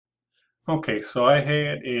Okay, so I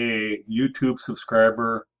had a YouTube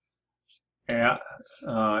subscriber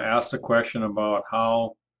ask a question about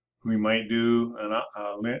how we might do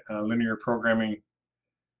a linear programming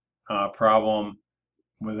problem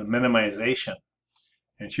with a minimization.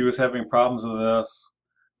 And she was having problems with this,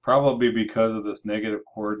 probably because of this negative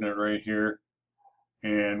coordinate right here.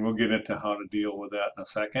 And we'll get into how to deal with that in a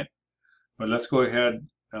second. But let's go ahead,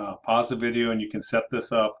 pause the video, and you can set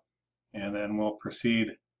this up, and then we'll proceed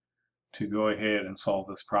to go ahead and solve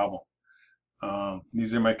this problem.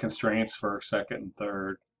 These are my constraints for second and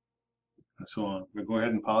third, and so on. We'll go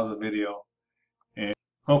ahead and pause the video. And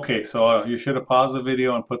okay, so you should have paused the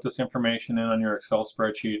video and put this information in on your Excel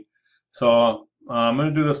spreadsheet. So I'm going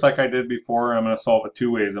to do this like I did before. I'm going to solve it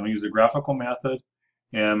two ways. I'm going to use the graphical method,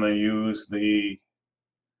 and I'm going to use a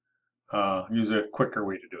quicker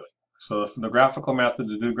way to do it. So for the graphical method,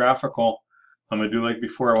 to do graphical, I'm going to do like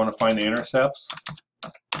before. I want to find the intercepts,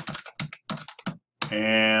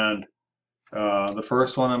 and the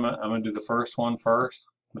first one, I'm going to do the first one first,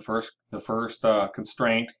 the first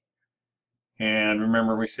constraint. And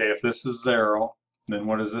remember, we say if this is 0, then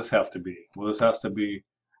what does this have to be? Well, this has to be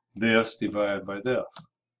this divided by this.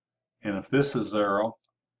 And if this is 0,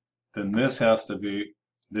 then this has to be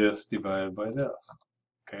this divided by this.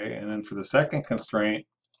 Okay, and then for the second constraint,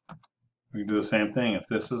 we can do the same thing. If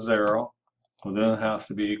this is 0, well, then it has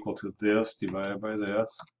to be equal to this divided by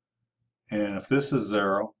this. And if this is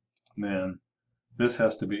 0, then this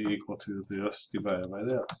has to be equal to this divided by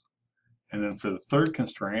this. And then for the third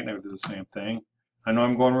constraint, I would do the same thing. I know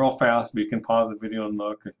I'm going real fast, but you can pause the video and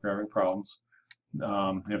look if you're having problems.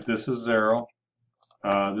 If this is 0,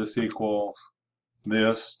 this equals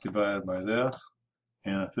this divided by this.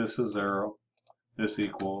 And if this is 0, this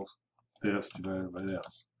equals this divided by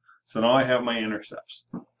this. So now I have my intercepts.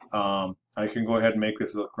 I can go ahead and make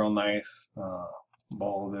this look real nice.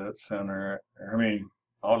 Bold it, center it,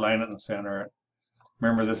 outline it and center it.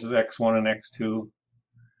 Remember, this is x1 and x2.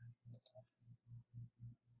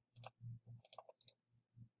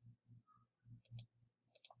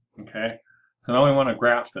 Okay, so now we want to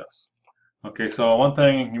graph this. Okay, so one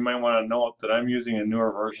thing you might want to note that I'm using a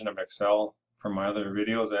newer version of Excel from my other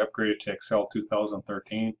videos. I upgraded to Excel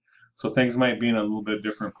 2013. So things might be in a little bit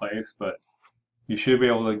different place, but you should be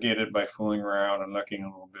able to get it by fooling around and looking a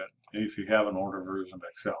little bit if you have an older version of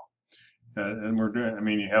Excel. And we're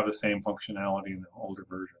doing, you have the same functionality in the older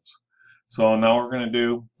versions. So now we're going to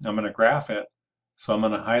do, I'm going to graph it. So I'm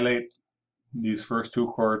going to highlight these first two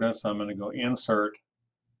coordinates. I'm going to go insert,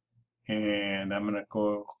 and I'm going to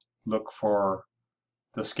go look for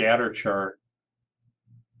the scatter chart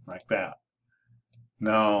like that.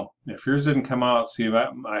 Now, if yours didn't come out, see,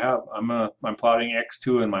 I'm plotting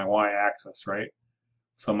x2 in my y-axis, right?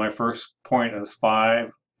 So my first point is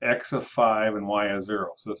 5, x of 5, and y is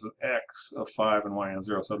 0. So this is x of 5 and y is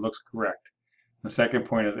 0. So it looks correct. The second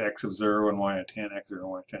point is x of 0 and y of 10, x 0 and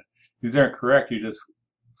y of 10. These aren't correct. You just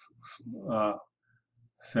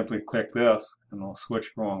simply click this, and it'll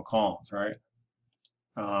switch row and columns, right?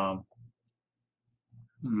 In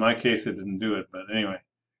my case, it didn't do it, but anyway,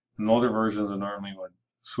 in older versions, it normally would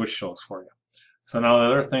switch those for you. So now the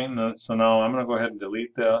other thing, so now I'm going to go ahead and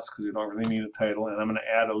delete this because we don't really need a title, and I'm going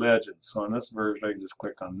to add a legend. So in this version, I can just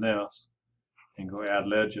click on this and go add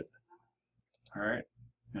legend. All right,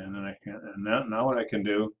 and then I can, and now what I can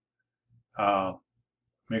do,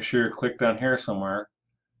 make sure you're clicked on here somewhere.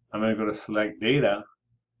 I'm going to go to select data,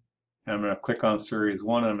 and I'm going to click on series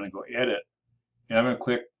 1, and I'm going to go edit, and I'm going to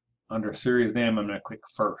click under series name. I'm going to click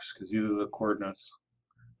first because these are the coordinates.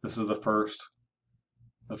 This is the first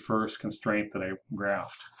constraint that I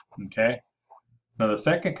graphed. Okay. Now the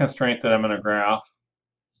second constraint that I'm going to graph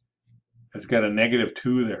has got a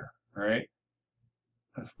 -2 there, right?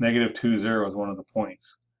 That's -2, is one of the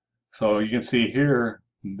points. So you can see here,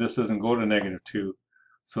 this doesn't go to -2.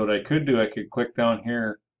 So what I could do, I could click down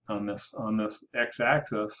here on this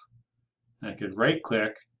x-axis, and I could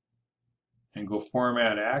right-click and go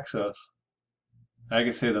Format Axis. I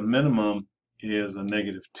could say the minimum is a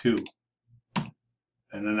 -2.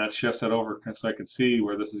 And then that shifts it over so I can see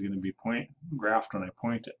where this is going to be graphed when I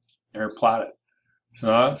point it, or plot it.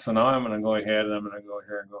 So now I'm going to go ahead and I'm going to go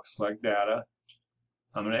here and go select data.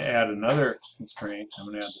 I'm going to add another constraint. I'm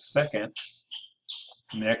going to add the second.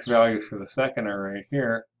 And the x values for the second are right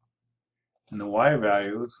here. And the y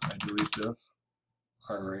values, I delete this,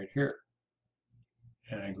 are right here.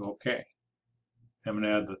 And I go OK. I'm going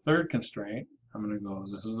to add the third constraint. I'm going to go,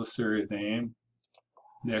 this is the series name.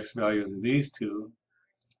 The x values are these two.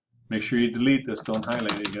 Make sure you delete this, don't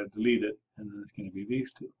highlight it, you got to delete it, and then it's going to be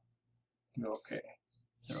these two. Okay.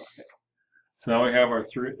 Okay. So now we have our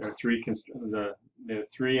three the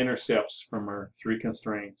three intercepts from our three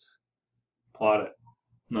constraints. Plot it.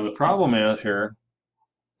 Now the problem is here,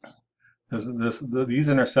 these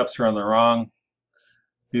intercepts are on the wrong.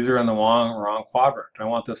 These are in the wrong quadrant. I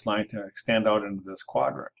want this line to extend out into this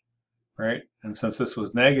quadrant, right? And since this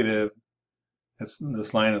was negative,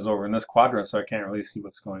 this line is over in this quadrant, so I can't really see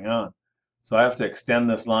what's going on. So I have to extend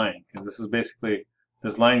this line, because this is basically,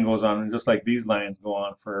 this line goes on just like these lines go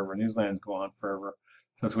on forever, and these lines go on forever.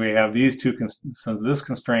 Since we have these two, so this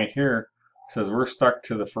constraint here says we're stuck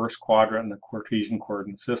to the first quadrant in the Cartesian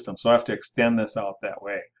coordinate system. So I have to extend this out that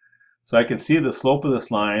way. So I can see the slope of this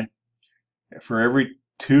line. For every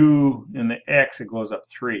 2 in the x, it goes up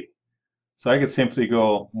 3. So I could simply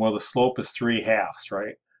go, well, the slope is 3/2,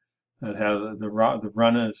 right? It has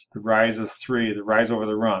the rise is 3, the rise over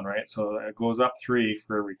the run, right? So it goes up 3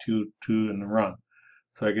 for every 2 in the run.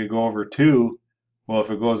 So I could go over 2. Well, if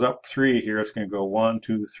it goes up 3 here, it's going to go 1,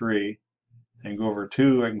 2, 3. And go over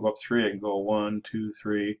 2, I can go up 3. I can go 1, 2,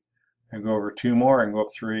 3. And go over 2 more, I can go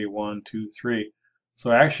up 3, 1, 2, 3.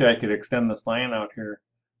 So actually, I could extend this line out here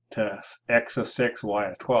to x of 6, y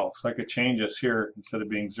of 12. So I could change this here, instead of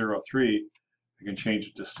being 0, 3, I can change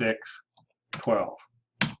it to 6, 12.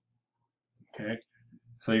 Okay,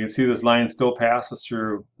 so you can see this line still passes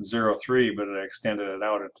through 0, 3, but I extended it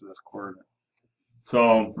out into this coordinate.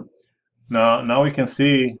 So now we can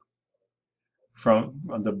see from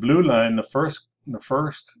the blue line, the first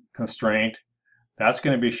constraint, that's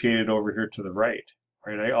going to be shaded over here to the right.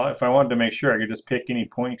 Right? If I wanted to make sure, I could just pick any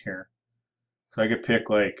point here. So I could pick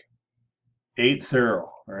like 8,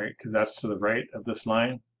 0, right? Because that's to the right of this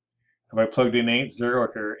line. If I plugged in 8,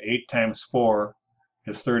 0 here, 8 times 4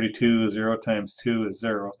 is 32, 0 times 2 is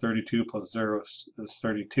 0, 32 plus 0 is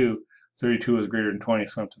 32. 32 is greater than 20,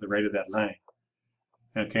 so I'm to the right of that line.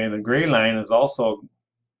 Okay, the gray line is also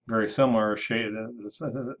very similar, shaded.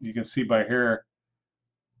 You can see by here,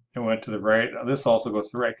 it went to the right. This also goes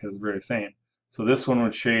to the right because it's very the same. So this one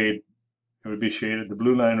would shade, it would be shaded, the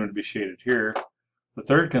blue line would be shaded here. The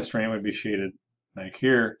third constraint would be shaded like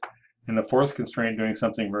here. And the fourth constraint, doing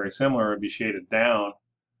something very similar, would be shaded down.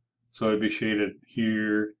 So it'd be shaded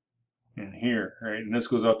here and here, right? And this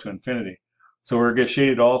goes up to infinity. So where it gets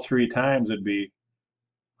shaded all 3 times would be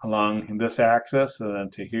along this axis, and then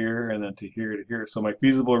to here, and then to here, to here. So my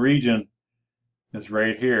feasible region is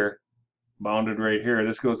right here, bounded right here.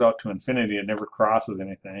 This goes out to infinity. It never crosses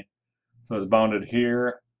anything. So it's bounded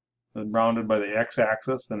here, it's bounded by the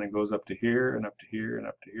x-axis, then it goes up to here, and up to here, and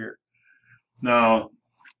up to here. Now,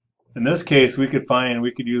 in this case, we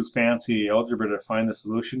could use fancy algebra to find the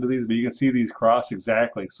solution to these, but you can see these cross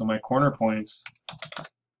exactly. So my corner points,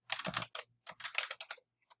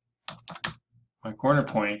 let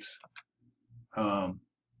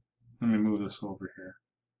me move this over here.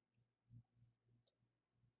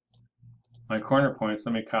 My corner points,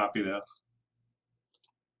 let me copy this.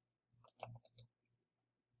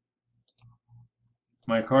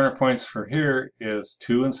 My corner points for here is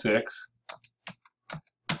 2 and 6.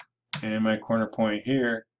 And my corner point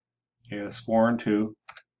here is 4 and 2.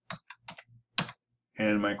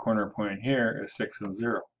 And my corner point here is 6 and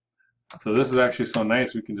 0. So this is actually so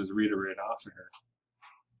nice, we can just read it right off of here.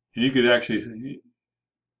 And you could actually,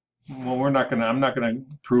 well, I'm not gonna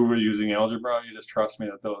prove it using algebra. You just trust me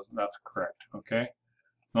that that's correct. Okay.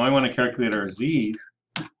 Now I want to calculate our z's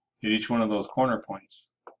at each one of those corner points.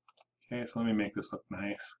 Okay, so let me make this look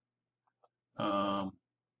nice.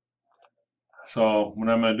 So what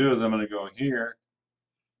I'm going to do is I'm going to go here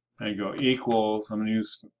and go equals. I'm going to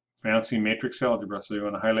use fancy matrix algebra. So you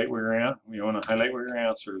want to highlight where you're at. You want to highlight where your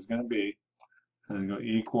answer is going to be. And then go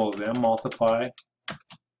equals m multiply.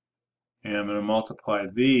 And I'm going to multiply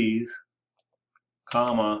these,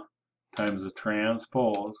 comma, times the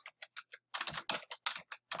transpose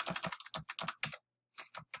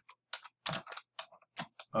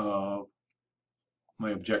of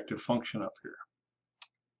my objective function up here.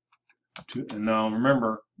 And now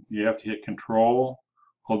remember, you have to hit Control,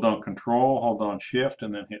 hold down Shift,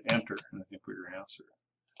 and then hit Enter, and then you put your answer.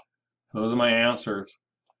 So those are my answers.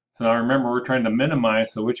 So now remember, we're trying to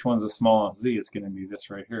minimize, so which one's the smallest z? It's going to be this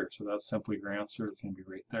right here. So that's simply your answer. It's going to be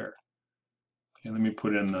right there. Okay, let me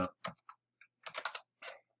put in the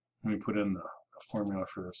formula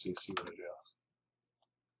for this so you see what it is.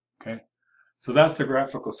 Okay, so that's the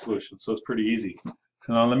graphical solution. So it's pretty easy.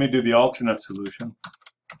 So now let me do the alternate solution.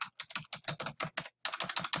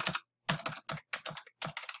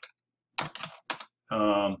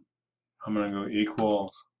 I'm going to go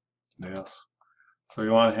equals this. So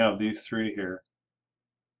you want to have these 3 here,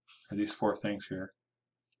 or these 4 things here.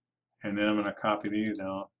 And then I'm going to copy these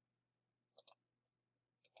down.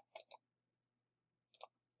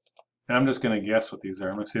 And I'm just going to guess what these are.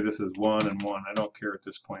 I'm going to say this is 1 and 1. I don't care at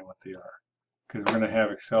this point what they are, because we're going to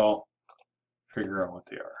have Excel figure out what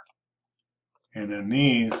they are. And then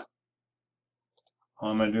these,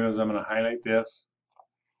 all I'm going to do is I'm going to highlight this,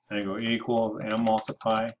 and I go equals M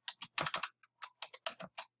multiply,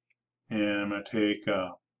 and I'm going to take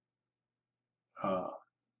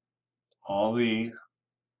all these,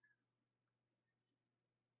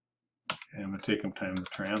 and I'm going to take them times the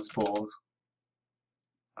transpose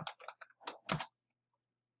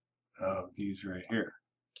of these right here.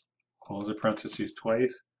 Close the parentheses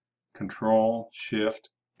twice, Control, Shift,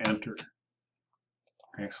 Enter.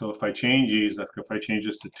 Okay, so if I change these, like if I change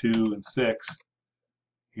this to 2 and 6,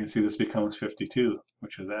 you can see this becomes 52,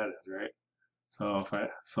 which is that is, right?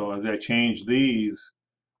 So as I change these,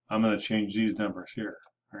 I'm going to change these numbers here,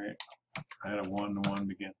 right? I had a 1 to 1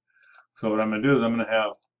 begin. So what I'm going to do is I'm going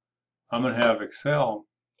to have Excel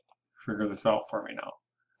figure this out for me now.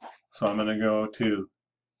 So I'm going to go to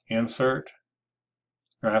Insert,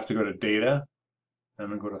 or I have to go to Data, I'm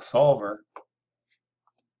going to go to Solver,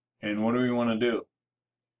 and what do we want to do?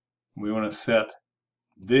 We want to set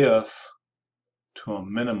this to a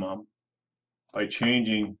minimum by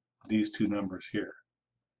changing these two numbers here.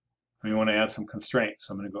 We want to add some constraints.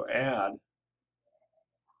 So I'm going to go Add,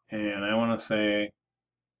 and I want to say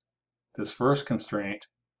this first constraint,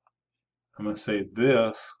 I'm going to say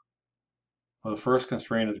this, well, the first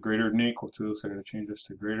constraint is greater than or equal to, so I'm going to change this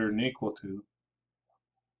to greater than or equal to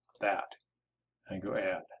that, and go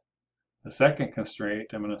Add. The second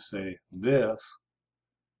constraint, I'm going to say this,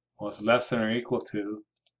 well, it's less than or equal to,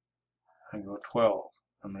 and go 12.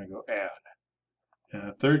 I'm going to go Add. And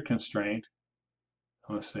the third constraint,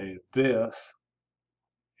 I'm going to say this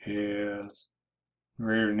is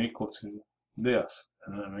greater than or equal to this,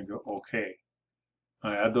 and then I'm going to go OK.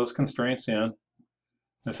 I add those constraints in.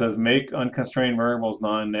 It says make unconstrained variables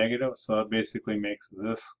non-negative, so that basically makes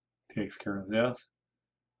this, takes care of this.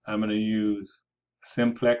 I'm going to use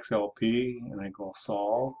simplex LP, and I go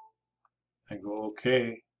solve, I go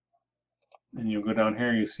OK, and you go down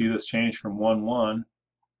here, you see this change from 1, 1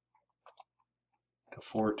 to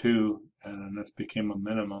 4, 2, and then this became a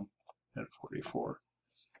minimum at 44.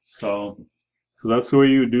 So that's the way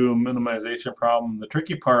you do a minimization problem. The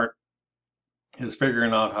tricky part is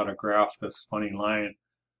figuring out how to graph this funny line.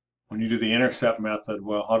 When you do the intercept method,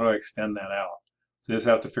 well, how do I extend that out? So you just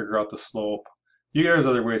have to figure out the slope. There's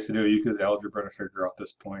other ways to do it. You can use algebra to figure out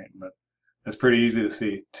this point, but it's pretty easy to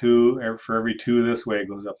see. 2, for every 2 this way, it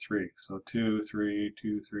goes up 3. So 2, 3,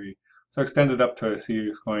 2, 3. So extend it up to see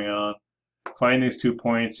what's going on. Find these 2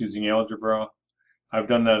 points using algebra. I've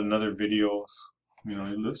done that in other videos. You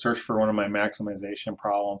know, search for one of my maximization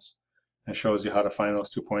problems. It shows you how to find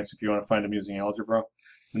those 2 points if you want to find them using algebra.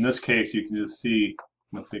 In this case, you can just see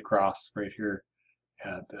what they cross right here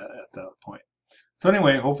at that point. So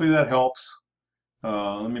anyway, hopefully that helps.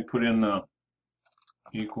 Let me put in the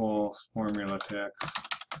equals formula text.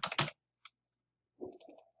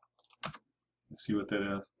 Let's see what that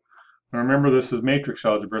is. Now remember, this is matrix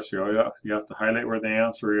algebra, so you have to highlight where the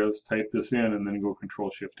answer is, type this in, and then go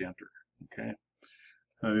Control-Shift-Enter. Okay.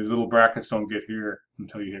 These little brackets don't get here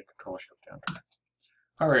until you hit Control-Shift-Enter.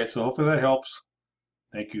 All right, so hopefully that helps.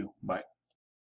 Thank you. Bye.